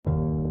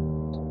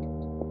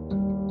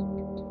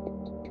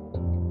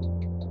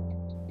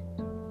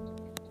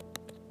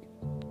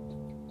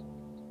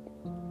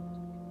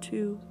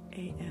2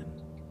 a.m.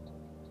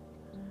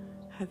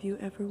 Have you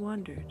ever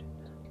wondered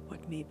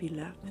what may be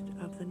left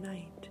of the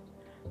night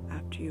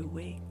after you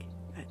wake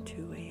at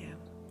 2 a.m.?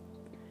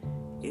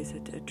 Is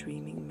it a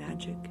dreaming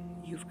magic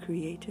you've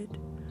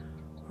created,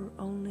 or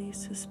only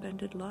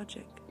suspended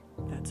logic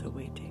that's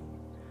awaiting?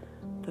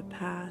 The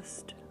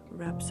past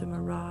wraps a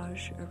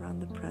mirage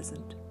around the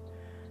present,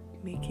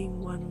 making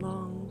one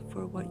long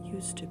for what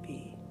used to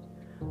be.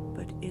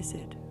 But is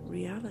it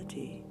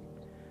reality?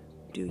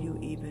 Do you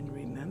even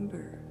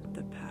remember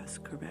the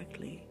past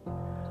correctly?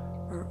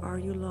 Or are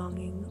you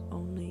longing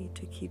only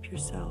to keep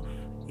yourself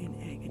in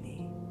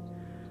agony?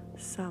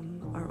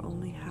 Some are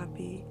only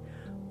happy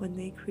when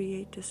they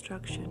create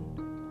destruction.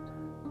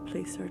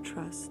 Place our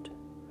trust.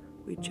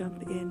 We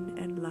jump in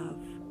and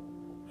love,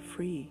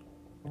 free,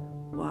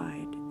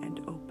 wide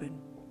and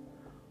open,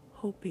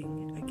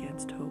 hoping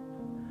against hope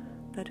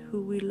that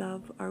who we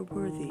love are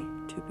worthy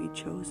to be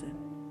chosen.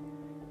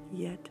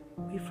 Yet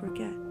we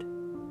forget.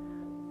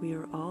 We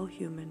are all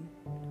human,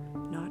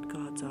 not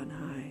gods on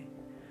high.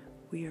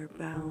 We are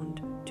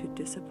bound to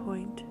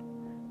disappoint,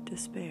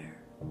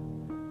 despair,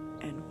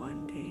 and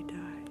one day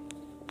die.